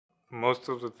Most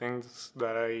of the things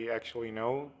that I actually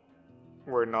know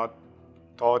were not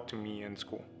taught to me in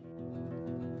school.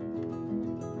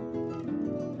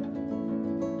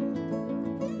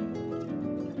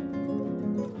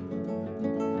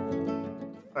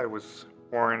 I was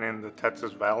born in the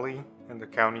Texas Valley in the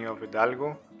county of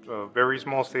Hidalgo, a very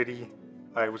small city.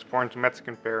 I was born to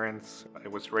Mexican parents. I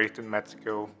was raised in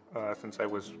Mexico since I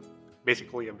was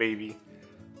basically a baby.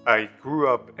 I grew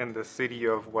up in the city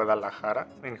of Guadalajara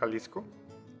in Jalisco.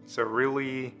 It's a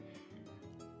really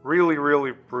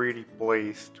pretty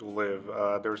place to live.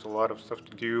 There's a lot of stuff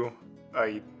to do.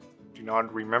 I do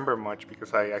not remember much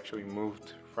because I actually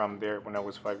moved from there when I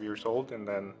was 5 years old, and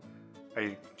then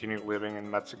I continued living in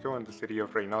Mexico in the city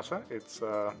of Reynosa. It's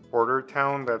a border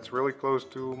town that's really close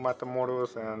to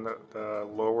Matamoros and the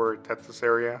lower Texas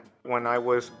area. When I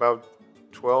was about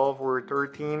 12 or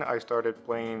 13, I started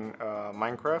playing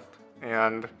Minecraft,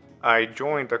 and I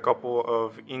joined a couple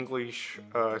of English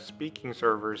speaking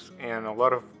servers, and a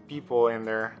lot of people in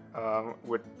there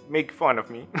would make fun of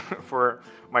me for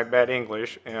my bad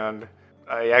English, and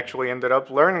I actually ended up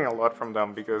learning a lot from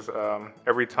them because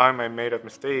every time I made a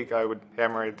mistake, I would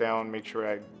hammer it down, make sure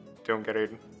I don't get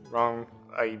it wrong.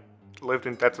 I lived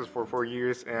in Texas for 4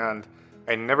 years, and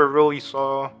I never really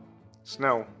saw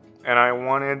snow, and I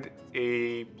wanted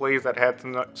a place that had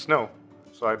snow.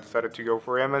 So I decided to go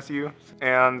for MSU,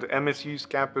 and MSU's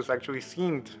campus actually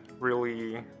seemed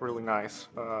really nice.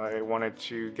 I wanted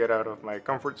to get out of my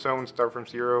comfort zone, start from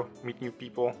zero, meet new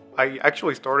people. I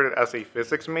actually started as a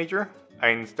physics major. I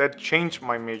instead changed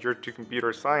my major to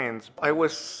computer science. I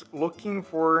was looking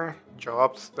for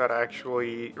jobs that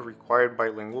actually required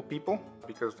bilingual people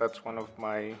because that's one of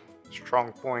my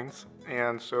strong points.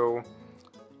 And so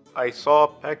I saw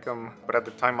Peckham, but at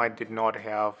the time I did not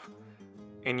have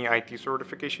any IT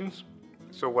certifications.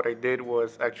 So what I did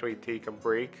was actually take a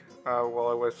break while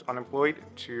I was unemployed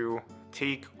to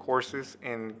take courses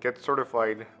and get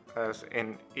certified as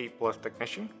an A+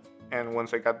 technician. And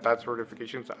once I got that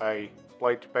certifications, I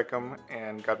applied to Peckham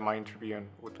and got my interview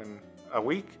within a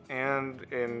week. And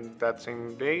in that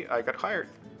same day, I got hired.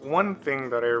 One thing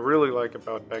that I really like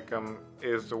about Peckham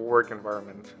is the work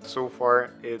environment. So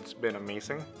far, it's been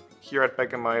amazing. Here at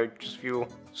Peckham, I just feel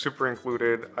super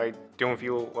included. I don't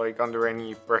feel like under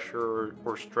any pressure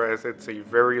or stress. It's a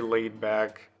very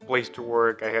laid-back place to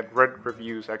work. I had read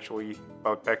reviews actually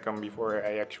about Peckham before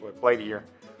I actually applied here,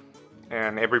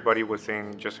 and everybody was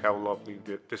saying just how lovely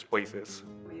this place is.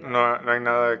 No hay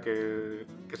nada que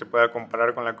se pueda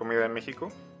comparar con la comida de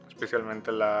México,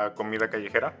 especialmente la comida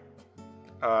callejera.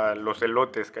 Los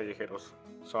elotes callejeros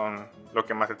son lo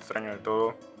que más extraño de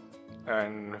todo.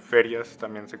 En ferias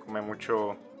también se come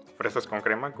mucho fresas con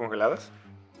crema congeladas.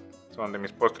 Son de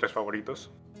mis postres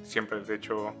favoritos. Siempre les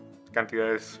echo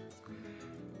cantidades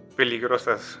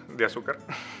peligrosas de azúcar.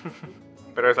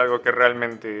 Pero es algo que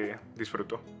realmente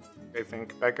disfruto. I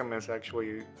think Peckham is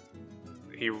actually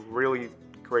a really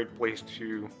great place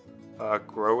to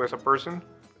grow as a person.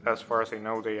 As far as I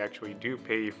know, they actually do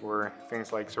pay for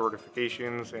things like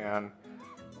certifications, and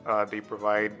they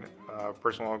provide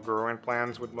personal growing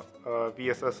plans with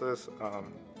VSSs.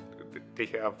 They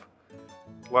have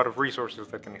a lot of resources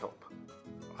that can help.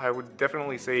 I would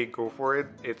definitely say go for it.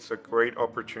 It's a great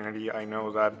opportunity. I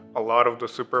know that a lot of the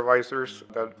supervisors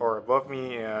that are above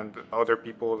me and other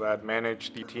people that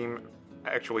manage the team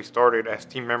actually started as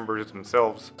team members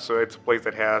themselves. So it's a place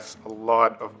that has a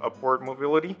lot of upward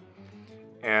mobility.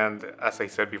 And as I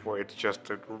said before, it's just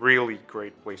a really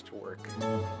great place to work.